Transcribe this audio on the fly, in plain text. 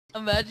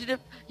Imagine if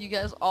you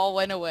guys all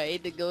went away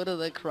to go to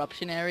the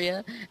corruption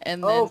area,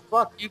 and Oh, then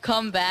fuck. you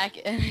come back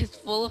and it's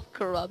full of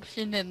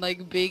corruption and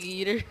like big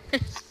eaters.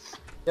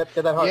 Get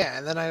that heart. Yeah,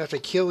 and then I'd have to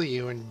kill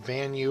you and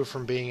ban you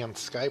from being on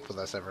Skype with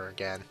us ever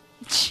again.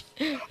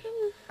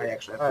 I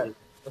actually have Alright, to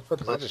let's put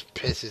the That just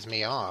pisses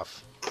me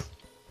off.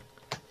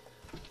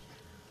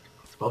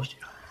 supposed to.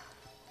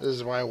 This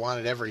is why I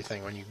wanted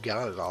everything when you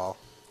got it all.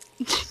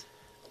 'Cause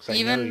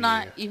I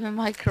know Even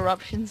my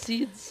corruption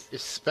seeds.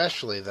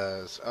 especially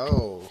those.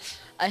 Oh.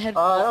 I had.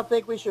 I don't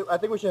think we should. I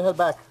think we should head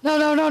back. No,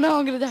 no, no, no!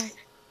 I'm gonna die.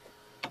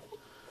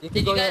 Can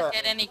Did go you guys there.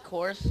 get any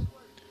cores?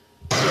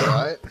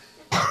 What?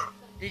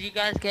 Did you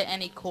guys get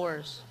any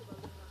cores?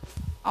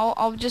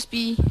 I'll just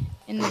be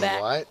in the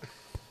back. What?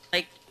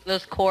 Like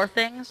those core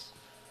things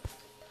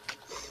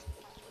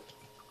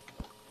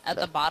at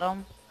the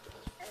bottom.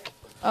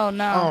 Oh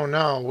no. Oh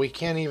no, we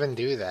can't even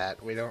do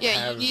that. We don't Yeah,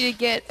 have... you need to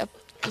get a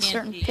Can't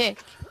certain see. pick.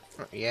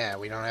 Yeah,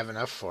 we don't have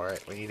enough for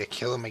it. We need to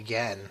kill him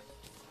again.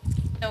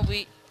 No,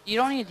 you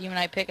don't need a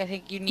demonite pick. I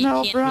think you need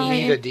No, TNT Brian.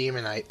 We need a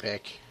demonite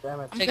pick. Damn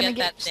it. I'm to gonna get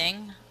that get-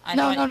 thing.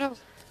 No, no, no.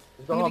 Just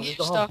I'm go gonna home. get Just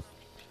your go home. stuff.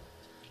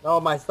 No,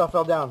 my stuff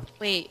fell down.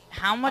 Wait,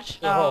 how much?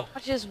 Yeah. How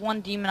much is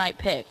one demonite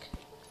pick?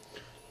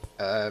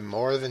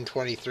 More than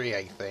 23,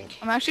 I think.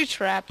 I'm actually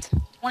trapped.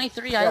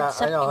 23. I Yeah,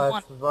 had I know.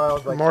 71. That's why I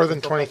was like. More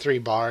than 23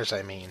 bars,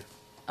 I mean.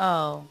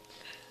 Oh.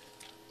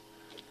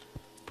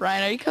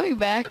 Brian, are you coming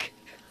back?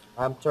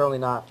 I'm totally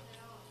not.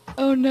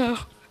 Oh no.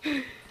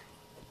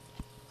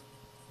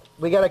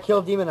 We gotta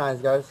kill Demon Eyes,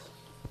 guys.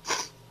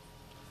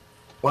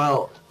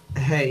 Well,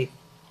 hey,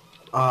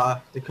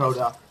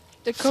 Dakota.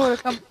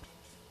 Dakota,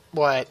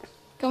 What?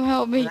 come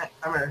help me.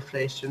 I'm at a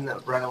station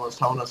that Brennan was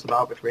telling us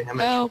about between him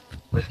and Help,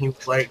 when he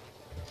was like,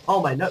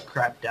 "Oh, my nut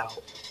crapped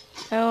out."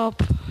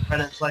 help.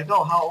 Brennan's like,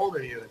 "Oh, how old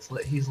are you?"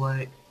 He's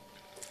like,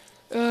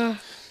 Oh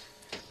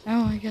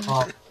my god.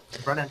 "Oh."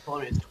 Brennan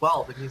told me he's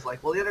 12, and he's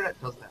like, "Well, the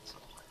internet does that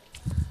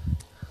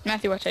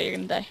Matthew, watch out, you're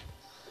gonna die.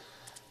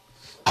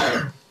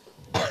 sometimes."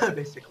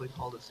 Basically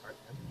called it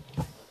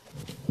sarcasm.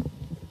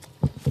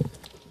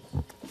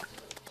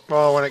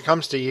 Well, when it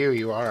comes to you,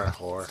 you are a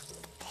whore.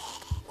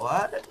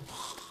 What?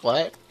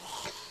 What?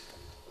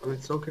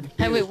 I'm so confused.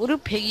 Hey, wait. What do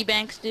piggy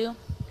banks do?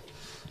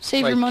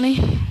 Save Like- your money.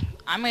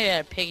 I'm gonna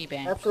get a piggy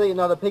bank. Actually,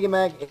 no. The piggy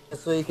bank is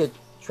so you could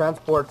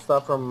transport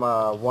stuff from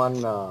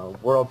one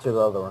world to the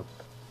other one.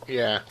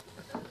 Yeah.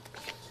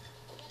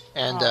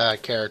 And, Oh.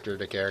 character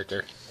to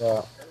character.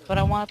 Yeah. But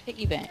I want a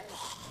piggy bank.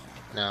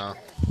 No.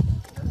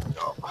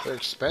 They're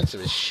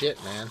expensive as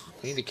shit, man.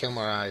 We need to kill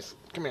more eyes.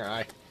 Come here,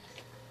 eye.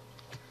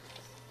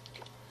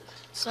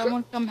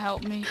 Someone come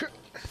help me.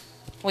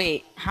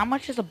 Wait, how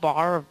much is a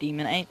bar of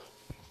demonite?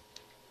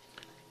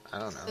 I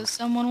don't know. Does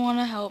someone want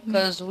to help me?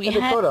 Because we Hey,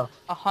 had Dakota,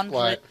 100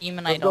 What?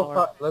 demonite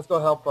ore. let's go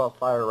help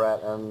Fire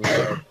Rat and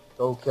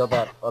go kill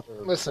that other.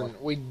 Listen,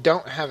 we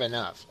don't have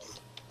enough.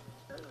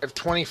 I have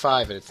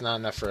 25 and it's not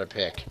enough for a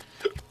pick.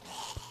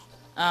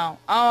 Oh,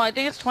 I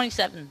think it's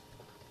 27.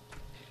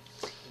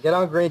 Get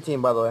on green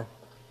team, by the way.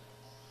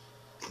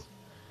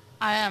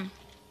 I am.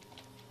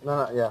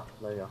 No, yeah,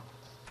 there you go.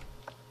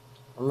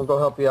 I'm gonna go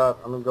help you out.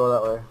 I'm gonna go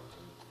that way.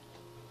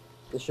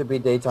 It should be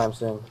daytime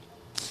soon.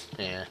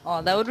 Yeah.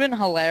 Oh, that would have been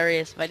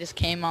hilarious if I just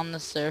came on the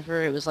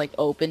server, it was like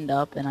opened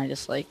up, and I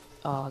just like,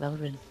 oh, that would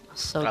have been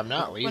so I'm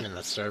not cool. leaving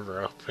the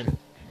server open.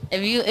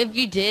 If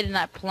you did and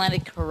I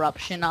planted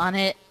corruption on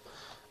it,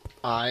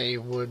 I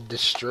would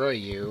destroy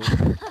you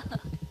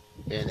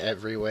in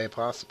every way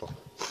possible.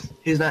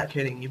 He's not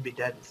kidding. You'd be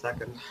dead in a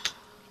second.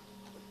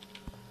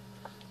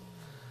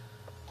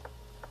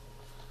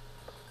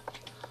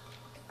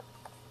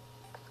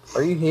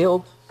 Are you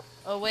healed?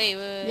 oh wait.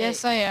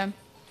 Yes, I am.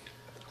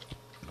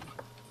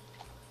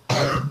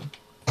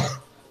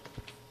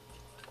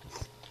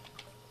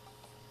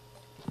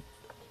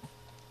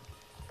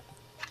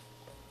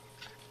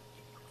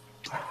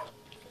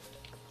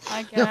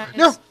 Hi No, guys.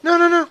 no, no,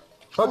 no, no!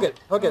 Hook it,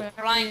 hook it.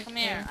 Brian, come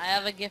here. I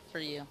have a gift for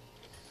you.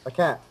 I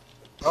can't.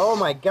 Oh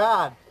my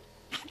god.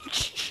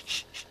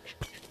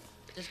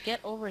 Just get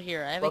over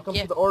here. I have Welcome a to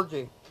gift. the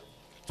orgy.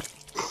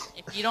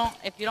 If you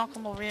don't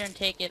come over here and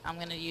take it, I'm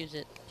gonna use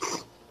it.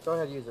 Go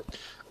ahead, use it.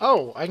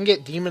 Oh, I can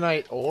get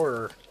demonite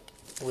ore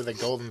with a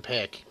golden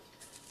pick.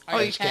 Are Oh,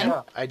 you you sure? can?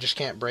 Yeah, I just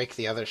can't break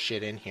the other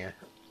shit in here.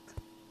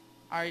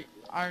 Are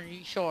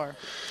you sure?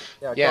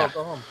 yeah, Yeah.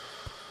 go home.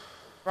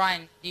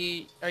 Brian,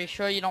 are you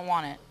sure you don't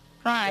want it?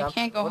 Brian, Yeah, I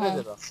can't go what is home.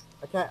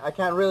 it, though? I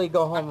can't really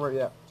go home right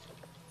yet.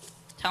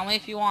 Tell me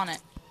if you want it.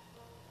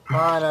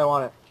 Fine, I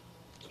want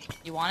it.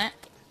 You want it?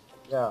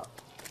 Yeah,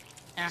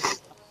 Yeah.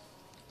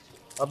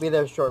 I'll be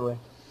there shortly.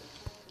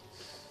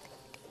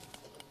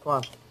 Come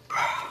on.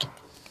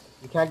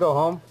 You can't go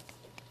home?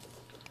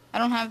 I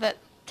don't have that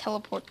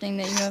teleport thing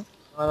that you have.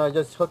 Oh no,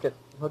 just hook it.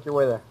 Hook your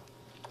way there.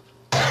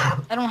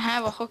 I don't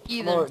have a hook Come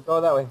either. over,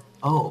 go that way.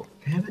 Oh,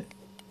 damn it.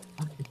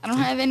 Okay. I don't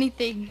have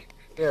anything.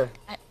 Here.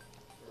 I-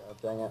 Yeah,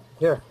 dang it.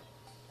 Here.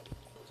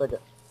 Take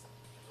it.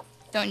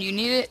 Don't you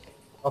need it?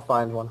 I'll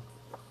find one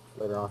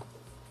later on.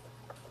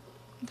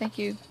 Thank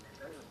you.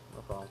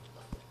 No problem.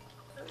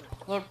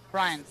 Lord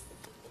Brian,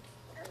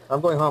 I'm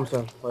going home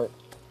soon. Wait.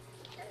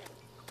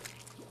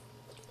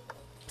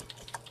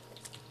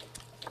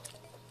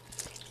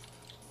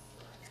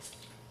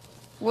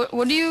 What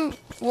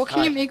can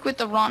Hi. you make with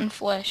the rotten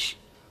flesh?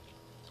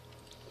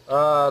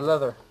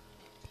 Leather.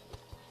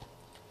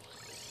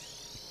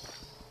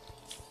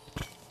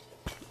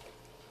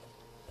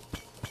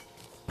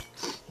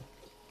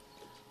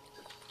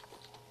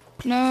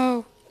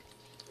 No.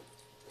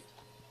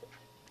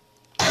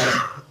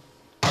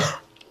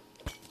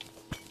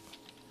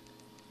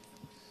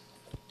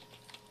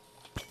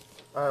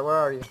 Alright, where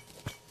are you?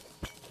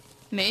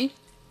 Me?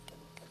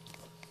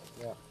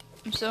 Yeah.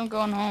 I'm still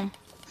going home.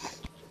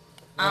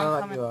 No, I'm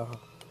not coming. you.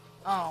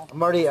 Oh,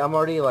 I'm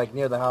already like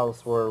near the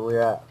house where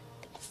we're at.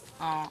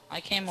 oh,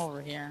 I came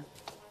over here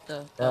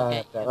to go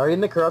get you. Are you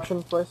in the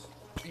corruption place?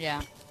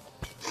 Yeah,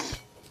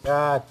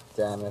 God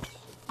damn it.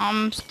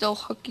 I'm still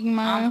hooking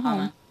my way I'm home.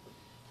 coming.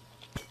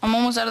 I'm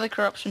almost out of the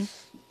corruption.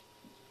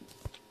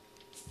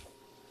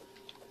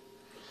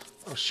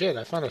 Oh shit,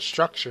 I found a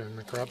structure in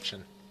the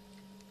corruption.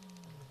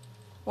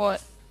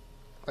 What?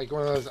 Like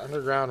one of those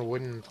underground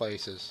wooden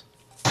places.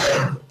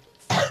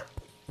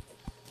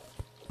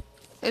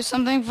 There's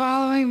something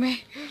following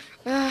me.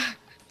 I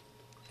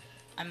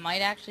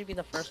might actually be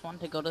the first one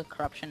to go to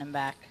corruption and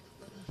back.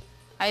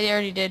 I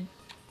already did.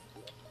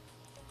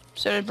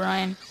 So did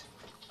Brian.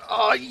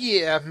 Oh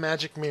yeah,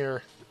 magic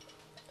mirror.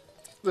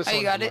 This Oh, you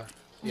one's got my- it?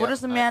 What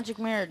does the I magic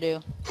mirror do?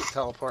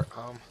 teleport?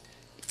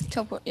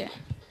 Teleport, yeah.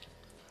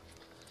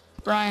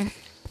 Brian,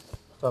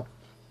 What's up?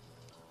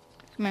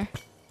 come here.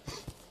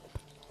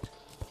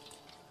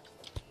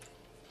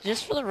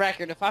 Just for the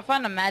record, if I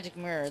find a magic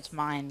mirror, it's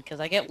mine,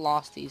 because I get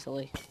lost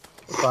easily.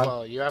 It's fine.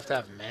 Well, you have to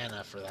have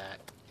mana for that.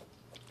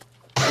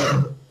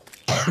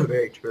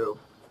 Very true.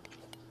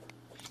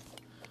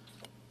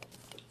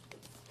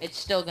 It's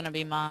still gonna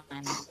be mine.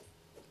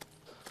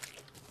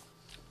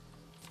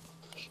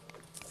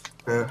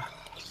 Who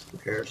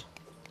cares?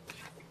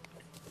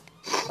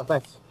 Oh,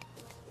 thanks.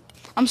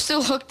 I'm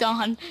still hooked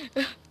on,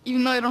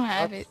 even though I don't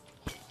have it.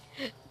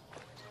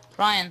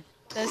 Brian,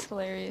 That's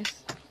hilarious.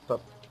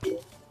 What's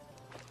up?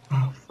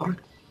 Oh, fuck.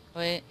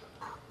 wait.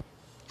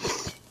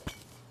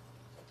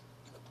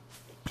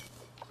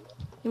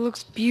 It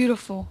looks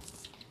beautiful.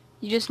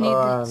 You just need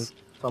this.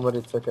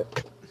 Somebody took it.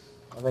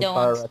 I think Dylan.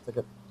 Fire Rat took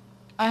it.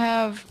 I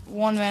have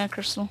 1 mana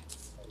crystal.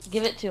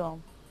 Give it to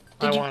him.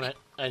 I Did you- want it.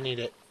 I need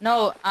it.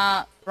 No,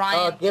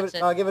 Brian Give gets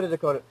it. Give it to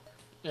Dakota.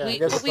 Yeah. We-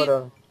 Give but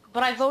Dakota.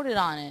 But I voted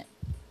on it.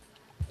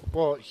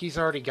 Well, he's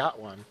already got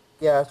one.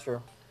 Yeah, that's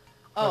true.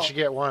 Oh, Once you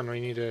get one, we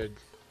need to.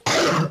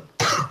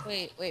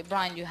 wait,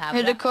 Brian, you have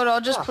Hey, one? Dakota,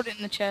 I'll just Yeah. put it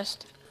in the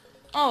chest.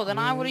 Oh, then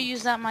I would have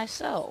used that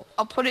myself.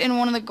 I'll put it in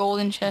one of the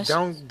golden chests.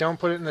 Don't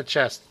put it in the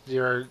chest.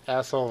 Your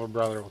asshole of a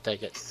brother will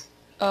take it.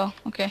 Oh,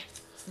 okay.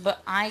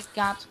 But I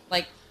got,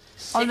 like,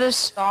 I'll 6 just-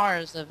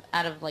 stars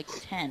out of, like,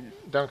 10.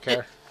 Don't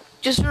care.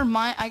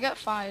 I got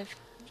 5.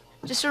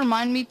 Just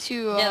remind me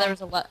to, Yeah, there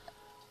was a lot.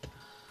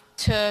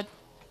 to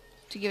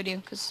give it to you,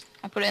 because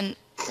I put it in,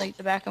 like,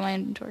 the back of my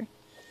inventory.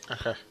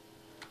 Okay.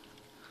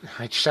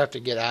 I just have to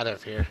get out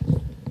of here.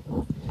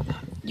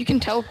 You can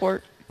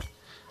teleport.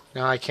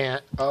 No, I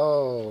can't.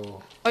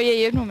 Oh. Oh, yeah,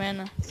 you have no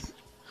mana.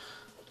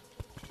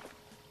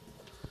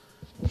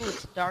 Ooh,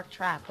 it's a dark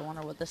trap. I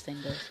wonder what this thing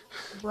does.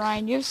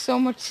 Brian, you have so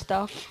much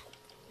stuff.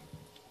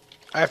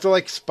 I have to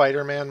like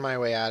Spider-Man my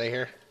way out of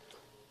here.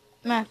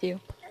 Matthew,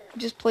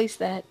 just place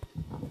that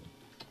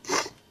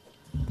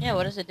Yeah,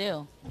 what does it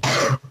do?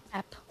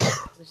 app.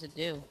 What does it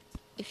do?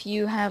 If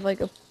you have, like,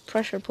 a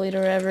pressure plate or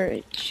whatever,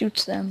 it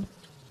shoots them.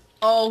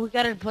 Oh, we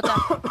gotta put that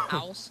in the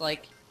house,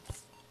 like...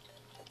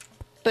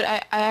 But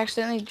I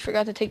accidentally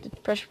forgot to take the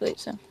pressure plate,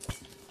 so.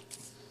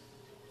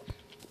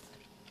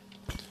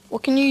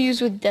 What can you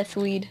use with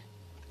deathweed?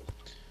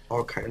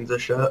 All kinds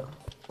of shit.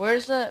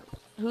 Where's the...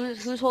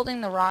 Who's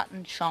holding the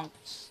rotten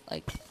chunks?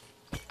 Like...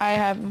 I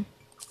have 'em.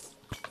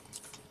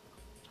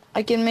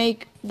 I can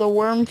make the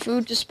worm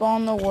food to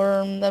spawn the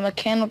worm, the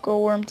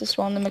mechanical worm to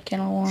spawn the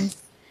mechanical worm,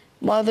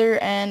 leather,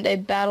 and a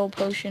battle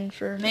potion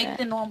for Make that.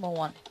 the normal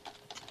one.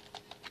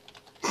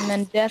 And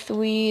then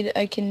deathweed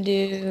I can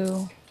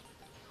do...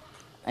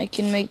 I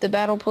can make the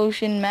battle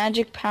potion,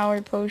 magic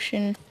power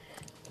potion,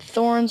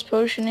 thorns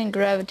potion, and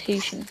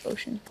gravitation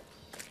potion.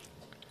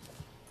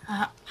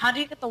 How do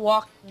you get the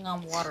walking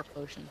on water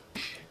potion?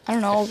 I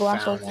don't know, I a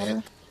glass of found it.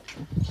 water.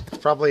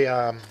 Probably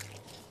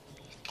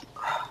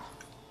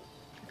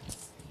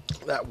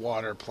that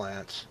water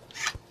plant.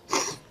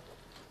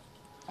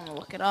 I'm gonna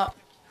look it up.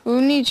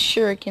 Who needs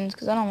shurikens?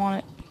 Because I don't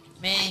want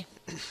it. Me.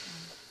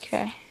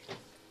 Okay.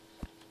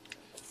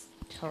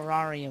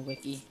 Terraria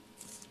wiki.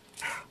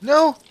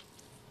 No,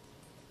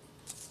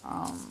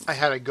 Um, I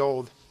had a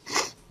gold.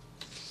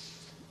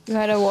 You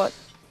had a what?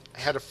 I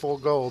had a full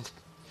gold.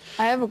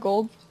 I have a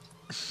gold.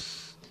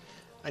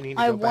 I need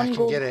to I go have back 1 and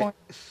gold get it. coin.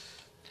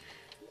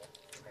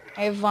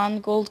 I have 1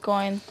 gold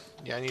coin.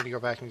 Yeah, I need to go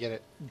back and get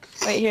it.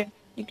 Right here.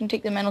 You can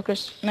take the mental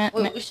crystal.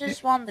 wait, we should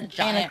spawn the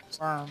giant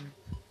worm.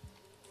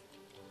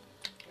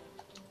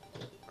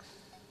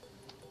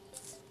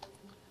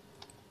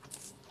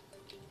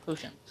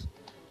 Potions.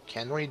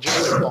 Can we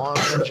just spawn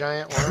the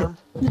giant worm?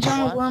 The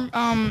giant What?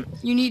 worm.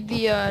 You need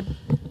the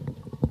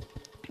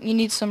you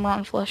need some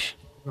rotten flesh.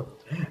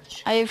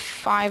 I have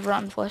 5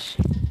 rotten flesh.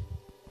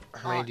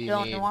 How many do you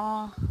Dylan, need? you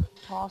wanna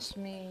toss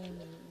me?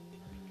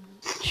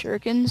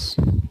 Shurikens.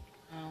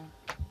 No.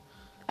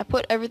 I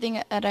put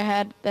everything that I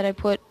had that I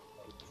put,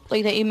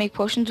 like that you make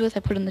potions with,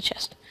 I put in the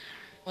chest.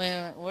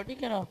 Wait, where'd you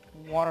get a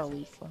water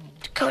leaf from?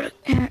 Dakota,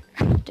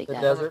 take The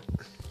that. desert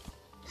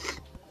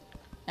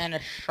And a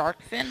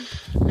shark fin?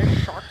 There's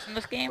sharks in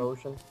this game?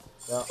 ocean.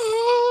 Yeah.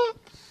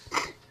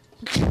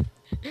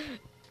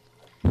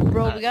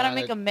 Bro, Not- we gotta not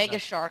make a- a mega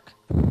not- shark.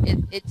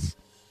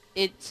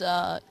 It's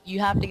you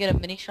have to get a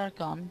mini shark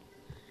gun,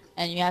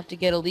 and you have to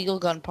get illegal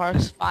gun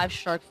parks, 5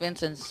 shark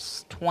fins, and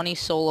 20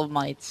 soul of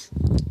mites.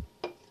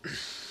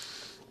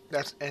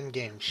 That's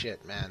endgame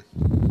shit, man.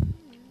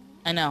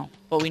 I know,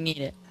 but we need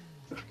it.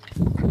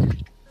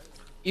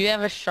 You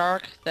have a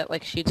shark that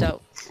like shoots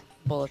out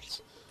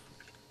bullets.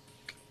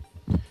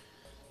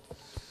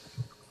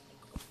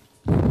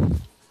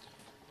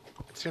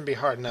 It's gonna be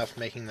hard enough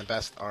making the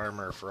best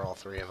armor for all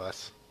 3 of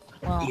us.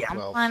 Well, Yeah. I'm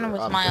Well, fine for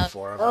with up my. to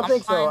 4 I of don't us.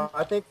 think so. fine.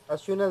 I think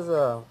as soon as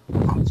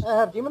I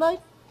have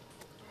demonite.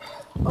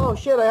 Oh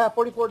shit! I have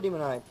 44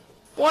 demonite.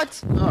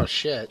 What? Oh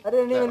shit. I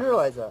didn't even That-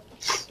 realize that.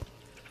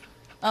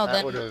 Oh, That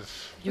then would have.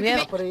 do We we can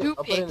have? make I'll 2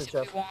 put it in the pigs if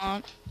chest. you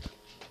want.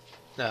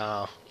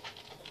 No.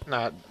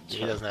 Not.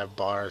 He doesn't have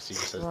bars. He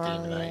just has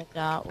demonite.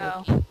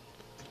 Oh.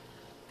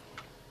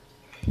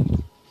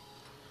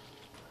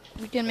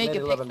 We can make I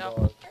it made pick $11.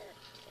 up.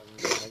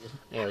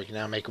 Yeah, we can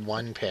now make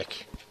 1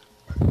 pick.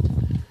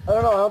 I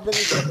don't know. I don't think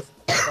we should waste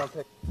it on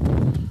pick.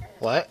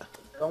 What?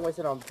 Don't waste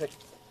it on pick.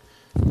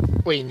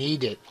 We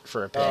need it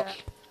for a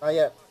pick. Not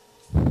yet.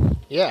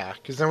 Yeah,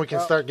 because then we can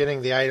No. start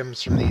getting the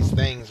items from these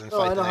things and No,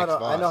 fight I the know how next to.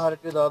 boss. I know how to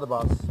do the other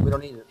boss. We don't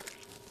need it.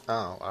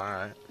 Oh,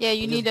 alright. Yeah,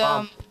 you We just need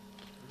bomb.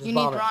 Just you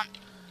bomb need it. Ron.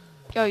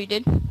 Oh, you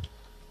did?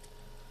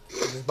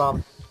 Just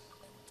bomb.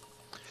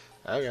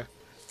 Okay.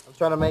 I'm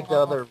trying to make the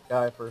other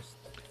guy first.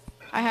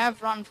 I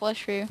have rotten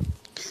flesh for you.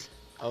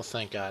 Oh,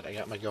 thank God. I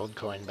got my gold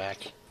coin back.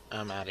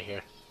 I'm out of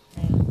here.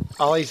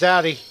 Ollie's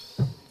outie.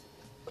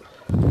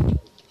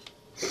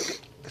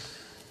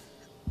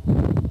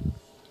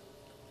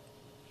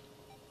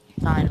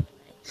 Dynamite.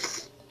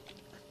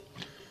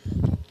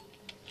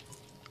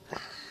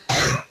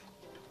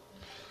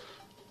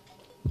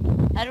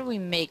 How do we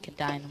make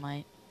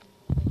dynamite?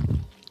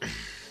 I'm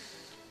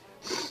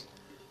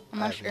I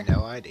not have sure.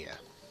 no idea.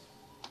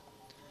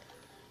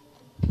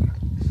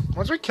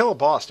 Once we kill a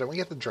boss, don't we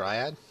get the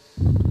dryad?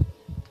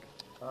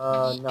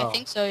 No. I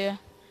think so, yeah.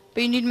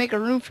 But you need to make a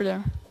room for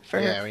them. For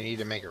Yeah, her. we need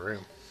to make a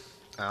room.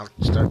 I'll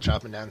start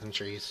chopping down some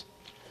trees.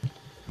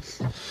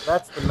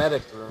 That's the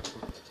medic room.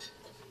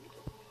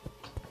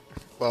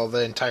 Well,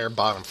 the entire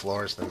bottom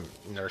floor is the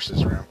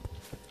nurse's room.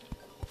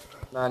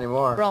 Not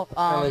anymore. Bro,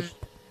 apparently,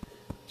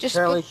 Just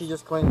apparently put, she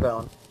just cleaned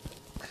down.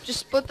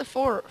 just put the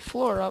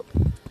floor up.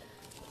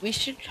 we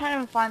should try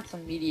and find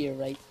some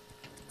meteorite.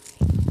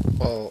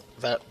 Well,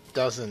 that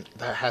hasn't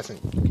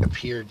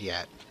appeared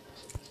yet.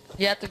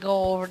 You have to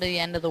go over to the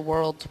end of the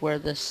world where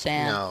the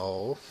sand.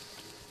 No.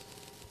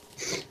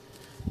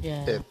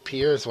 Yeah. It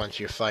appears once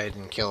you fight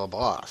and kill a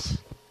boss.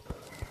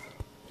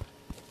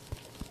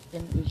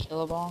 Didn't we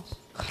kill a boss?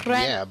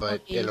 Yeah,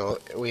 but Okay.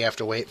 we have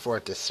to wait for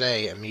it to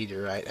say a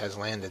meteorite has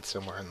landed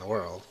somewhere in the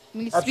world.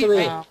 Needs to be Actually-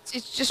 random.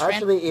 It's just random.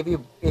 Actually,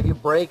 if you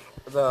break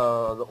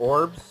the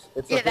orbs,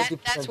 it's Yeah, a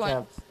 50% that's what-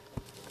 chance.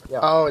 Yeah.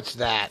 Oh, it's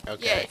that. Yeah,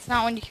 Okay. it's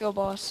not when you kill a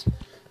boss.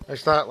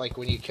 It's not like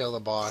when you kill the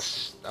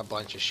boss, a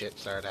bunch of shit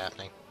started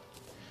happening.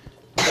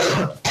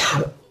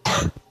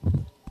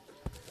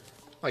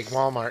 Like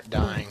Walmart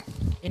dying.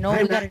 You know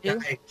what we gotta do?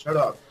 Hey, shut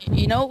up.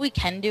 You know what we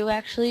can do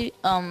actually?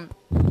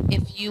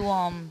 If you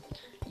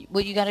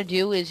what you gotta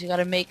do is you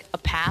gotta make a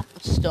path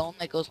of stone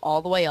that goes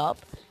all the way up,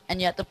 and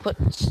you have to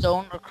put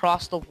stone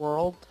across the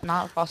world,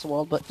 not across the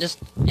world, but just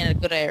in a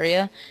good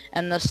area,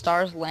 and the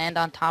stars land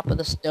on top of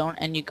the stone,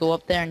 and you go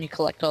up there and you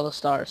collect all the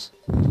stars.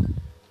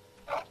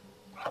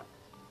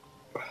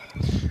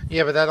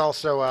 Yeah, but that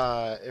also,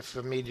 if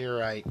a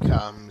meteorite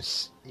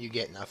comes, you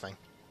get nothing.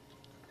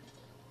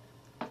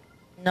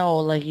 No,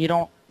 like you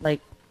don't like.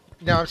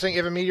 No, I'm saying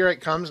if a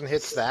meteorite comes and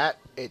hits that,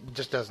 it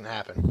just doesn't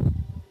happen.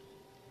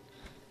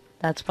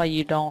 That's why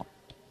you don't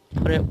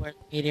put it where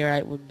the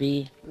meteorite would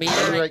be.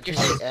 Meteorite can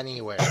just be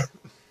anywhere.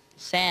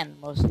 sand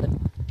most of the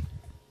time.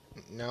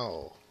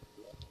 No.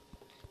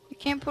 You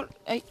can't put...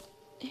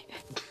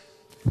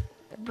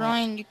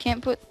 Brian, you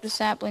can't put the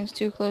saplings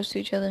too close to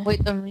each other.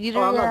 Wait, the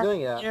Oh, I'm not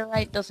doing that.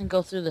 meteorite doesn't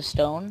go through the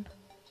stone?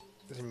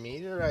 The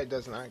meteorite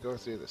does not go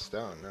through the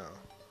stone,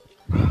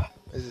 no.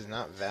 This is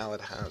not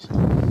valid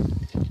housing.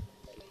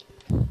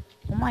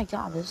 Oh my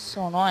god, this is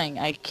so annoying.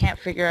 I can't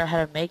figure out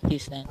how to make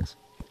these things.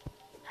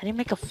 How do you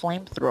make a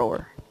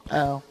flamethrower?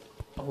 Oh,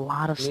 a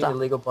lot of You need stuff.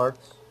 illegal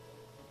parts.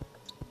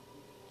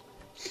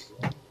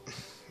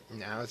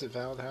 Now is it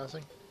valid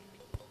housing?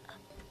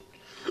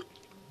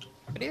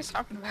 What are you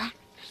talking about?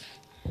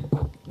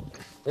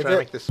 Is Try to it?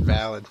 make this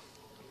valid.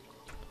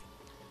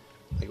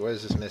 Like, what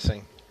is this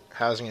missing?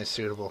 housing is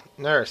suitable.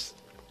 Nurse,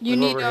 You move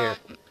need over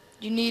here.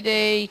 you need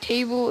a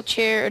table, a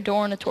chair, a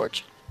door, and a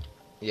torch.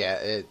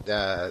 Yeah,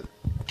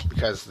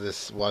 because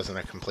this wasn't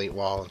a complete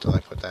wall until I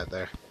put that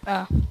there.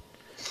 Ah.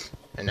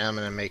 And now I'm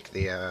gonna make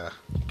the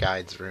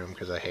guide's room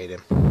because I hate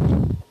him.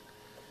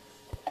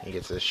 He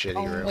gets this shitty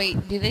Oh room.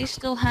 wait, do they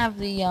still have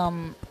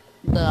the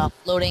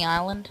floating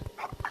island?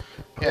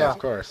 Yeah, of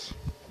course.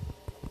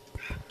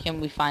 Can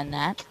we find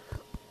that?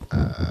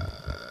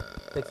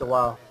 Takes a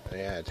while.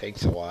 Yeah, it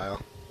takes a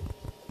while.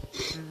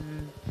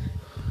 Mm,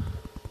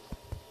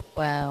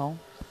 well,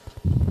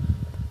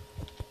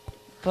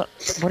 but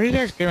what are you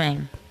guys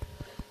doing?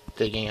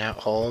 Digging out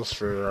holes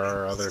for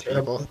our other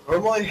people.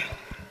 Normally,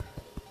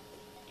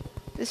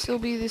 This will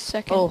be the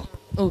second.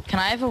 Oh, can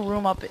I have a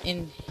room up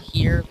in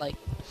here, like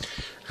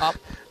up?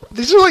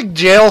 These are like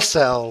jail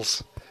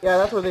cells. Yeah,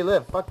 that's where they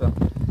live. Fuck them.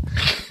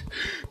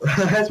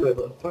 that's what I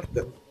love. Fuck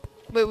them.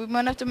 Wait, we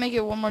might have to make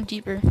it one more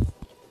deeper.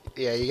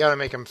 Yeah, you gotta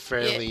make them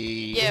fairly...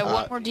 Yeah,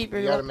 one more deeper.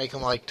 You gotta make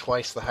them like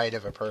twice the height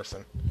of a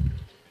person.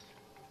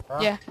 Huh?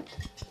 Yeah.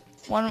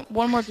 One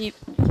more deep.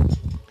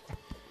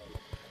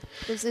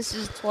 Because this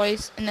is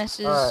twice, and this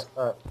is...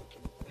 Alright.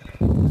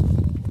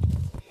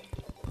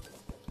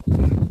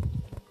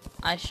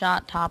 I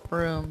shot top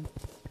room.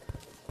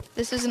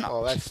 This isn't...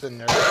 Oh, that's the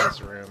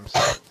nurses' rooms.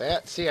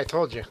 See, I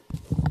told you.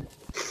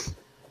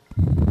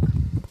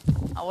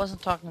 I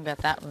wasn't talking about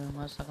that room.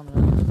 I was talking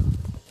about.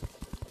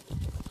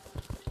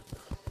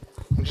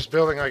 I'm just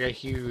building like a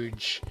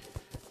huge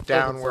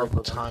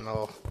downward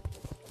tunnel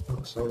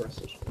Oh, so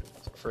message.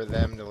 for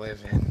them to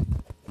live in.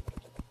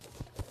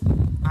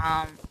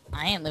 I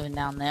ain't living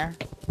down there.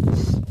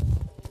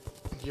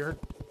 You're...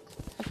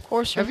 Of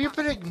course Have you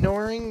been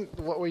ignoring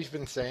what we've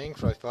been saying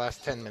for like the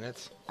last 10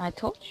 minutes? I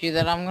told you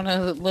that I'm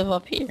gonna live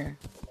up here.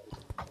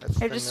 That's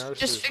Here, the just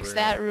nurses' fix room.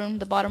 that room,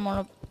 the bottom one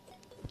up.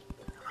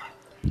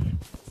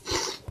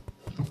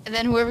 And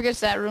then whoever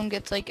gets that room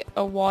gets like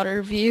a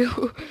water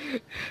view.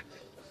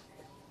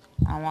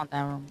 I don't want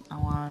that room. I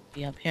want to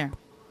be up here.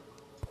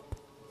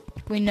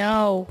 We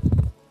know.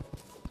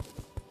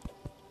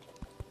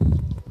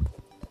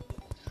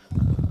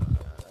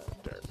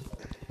 Dirt.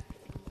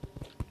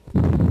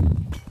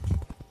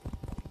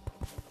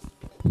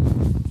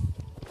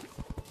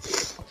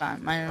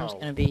 Fine, my room's Oh.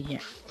 gonna be here.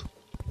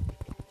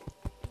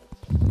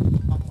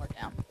 One more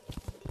down.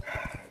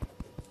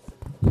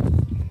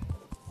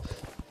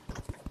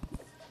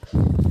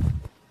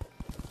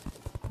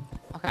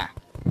 Okay.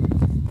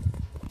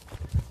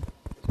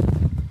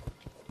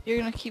 You're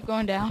gonna keep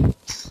going down.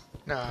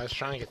 No, I was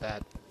trying to get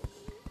that.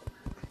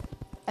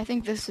 I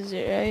think this is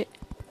it, right?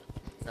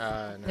 No.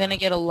 I'm gonna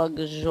get a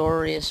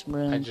luxurious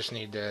room. I just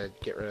need to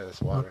get rid of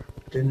this water.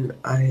 Didn't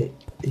I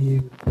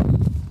even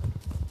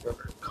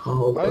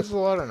recall? Why is the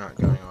water not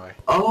going away?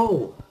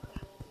 Oh!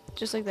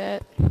 Just like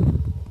that.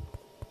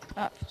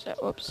 Ah,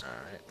 whoops.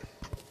 Alright,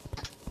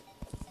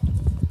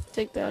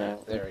 Take that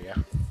out. there we go.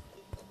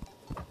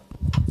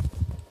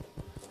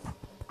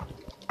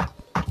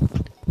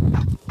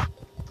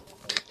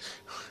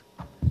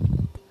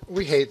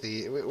 We hate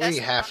we That's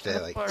have not to,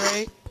 the like, part,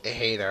 right?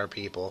 hate our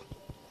people.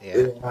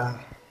 Yeah. Yeah.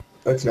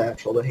 It's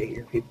natural to hate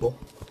your people.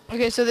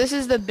 Okay, so this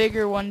is the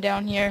bigger one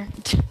down here.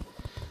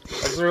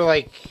 Those are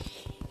like,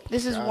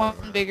 This is I one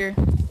don't know. bigger.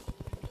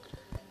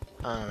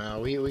 I don't know,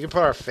 we can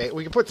put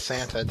we can put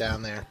Santa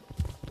down there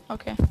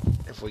Okay.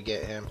 if we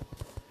get him.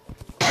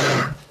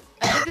 I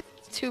think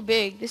this is too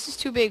big. This is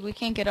too big. We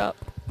can't get up.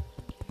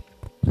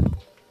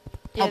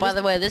 Oh, by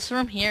the way, this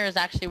room here is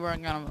actually where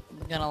I'm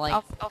gonna like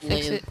I'll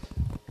fix live. it.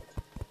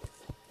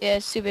 Yeah,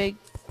 it's too big.